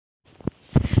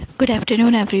Good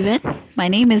afternoon, everyone. My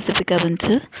name is Deepika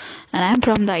Bansal and I am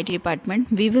from the IT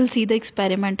department. We will see the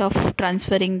experiment of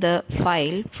transferring the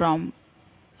file from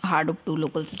Hadoop to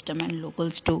local system and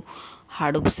locals to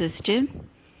Hadoop system.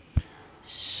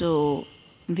 So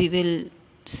we will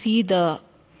see the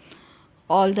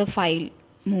all the file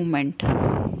movement.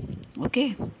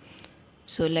 Okay.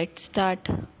 So let's start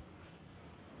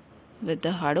with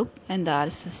the Hadoop and the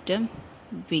R system.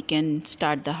 We can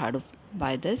start the Hadoop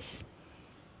by this.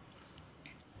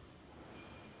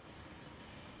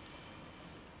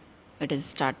 It is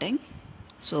starting,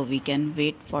 so we can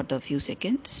wait for the few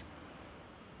seconds.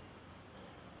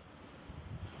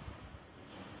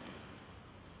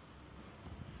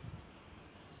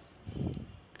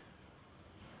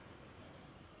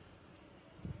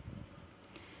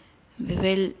 We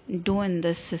will do in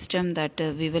this system that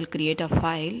we will create a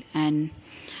file and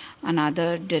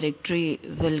another directory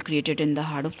will create it in the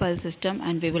Hadoop file system,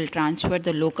 and we will transfer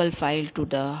the local file to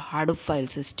the Hadoop file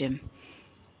system.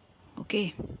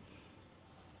 Okay.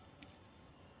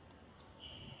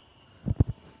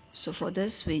 So for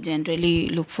this we generally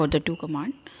look for the two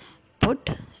command,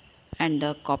 put and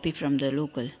the copy from the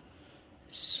local.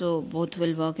 So both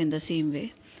will work in the same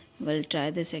way. We'll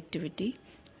try this activity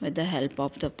with the help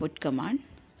of the put command.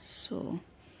 So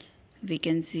we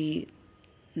can see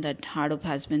that Hadoop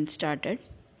has been started.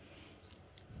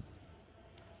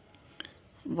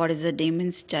 What is the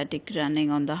daemon static running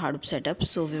on the Hadoop setup?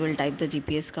 So we will type the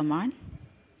GPS command.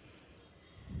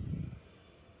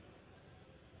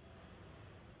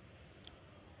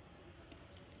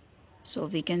 So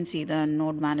we can see the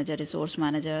node manager, resource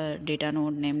manager, data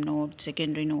node, name node,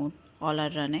 secondary node, all are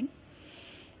running.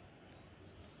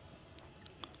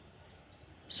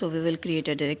 So we will create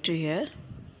a directory here,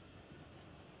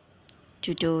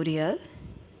 tutorial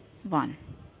 1.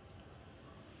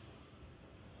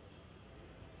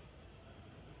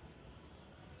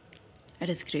 It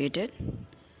is created,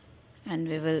 and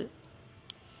we will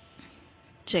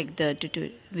check the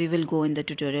tutorial. We will go in the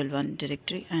tutorial 1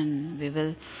 directory and we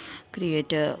will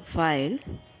create a file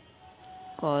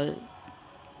called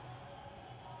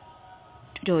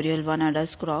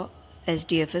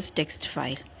tutorial1_sdfs text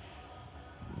file.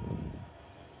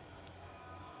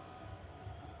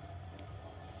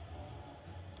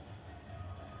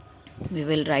 We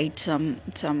will write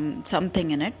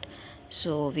something in it.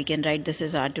 So we can write this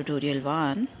is our tutorial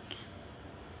 1.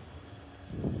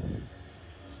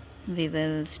 We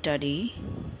will study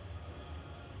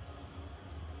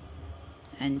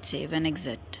and save and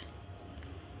exit.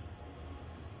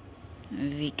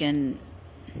 We can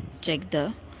check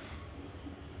the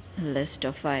list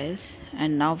of files,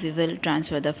 and now we will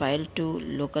transfer the file to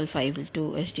local file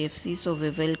to SDFC. So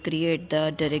we will create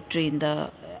the directory in the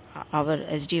our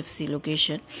SDFC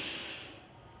location.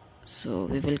 So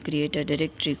we will create a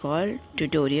directory called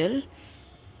tutorial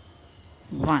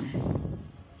 1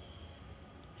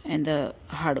 and the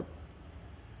Hadoop.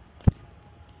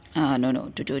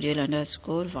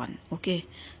 tutorial_1. Okay,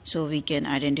 so we can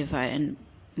identify in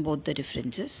both the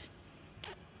differences.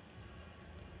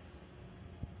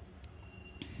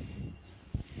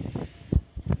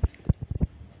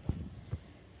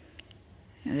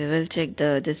 We will check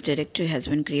this directory has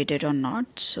been created or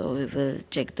not. So we will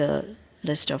check the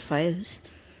list of files.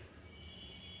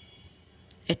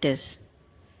 It is.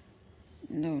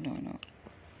 No.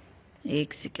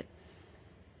 एक second.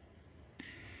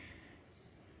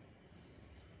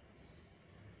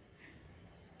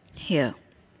 Here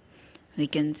we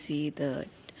can see that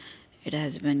it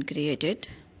has been created.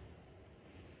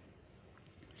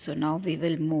 So now we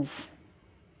will move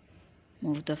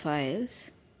the files.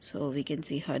 So we can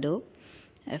see Hadoop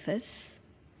fs,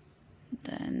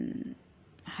 then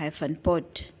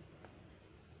 -put,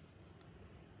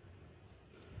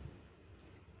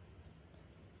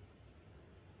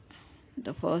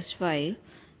 the first file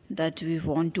that we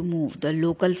want to move, the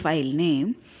local file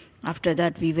name. After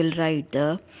that we will write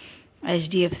the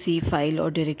HDFC file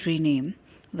or directory name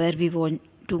where we want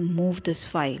to move this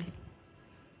file.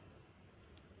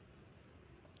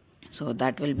 So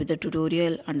that will be the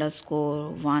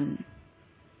tutorial_1,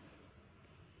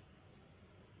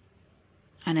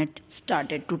 and it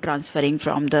started to transferring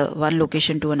from the one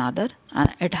location to another, and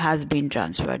it has been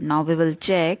transferred. Now we will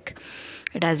check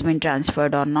it has been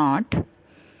transferred or not.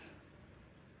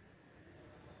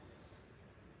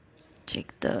 Check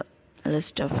the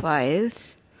list of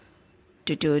files,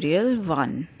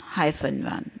 tutorial1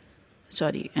 -1,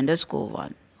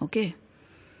 _1. Okay,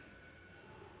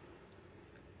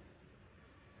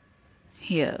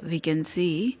 here we can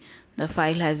see the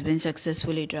file has been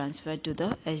successfully transferred to the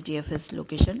HDFS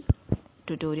location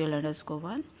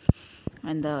tutorial_1,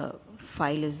 and the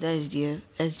file is the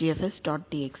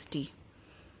sdfs.txt.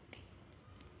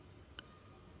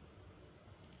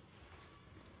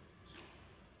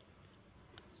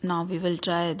 Now we will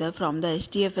try from the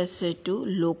HDFS to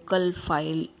local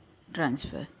file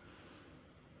transfer.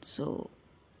 So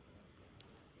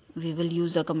we will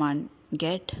use the command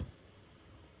get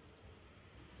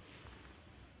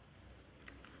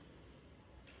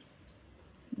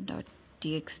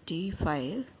 .txt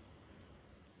file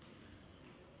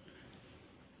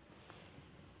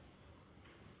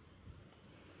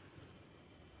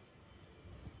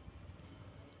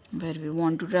where we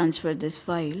want to transfer this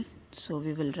file. So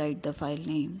we will write the file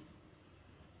name.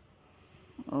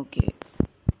 Okay.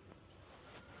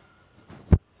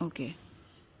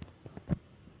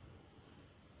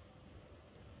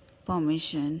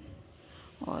 Permission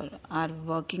or our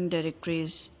working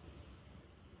directories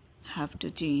have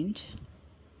to change,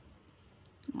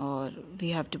 or we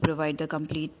have to provide the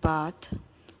complete path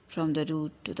from the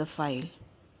root to the file.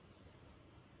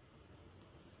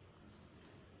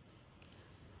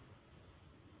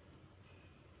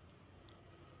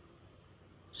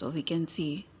 So we can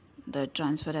see the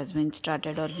transfer has been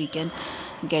started, or we can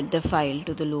get the file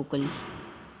to the local.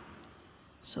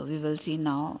 So we will see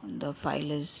now the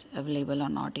file is available or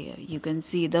not here. You can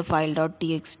see the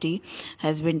file.txt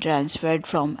has been transferred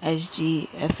from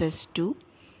HDFS to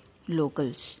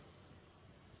locals.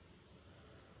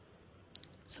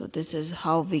 So this is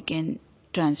how we can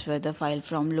transfer the file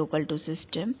from local to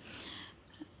system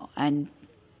and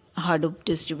Hadoop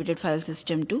distributed file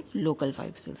system to local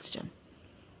file system.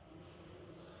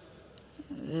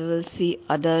 We will see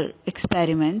other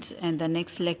experiments in the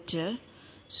next lecture.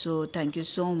 So thank you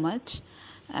so much,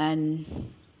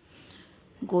 and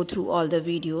go through all the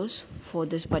videos for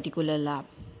this particular lab.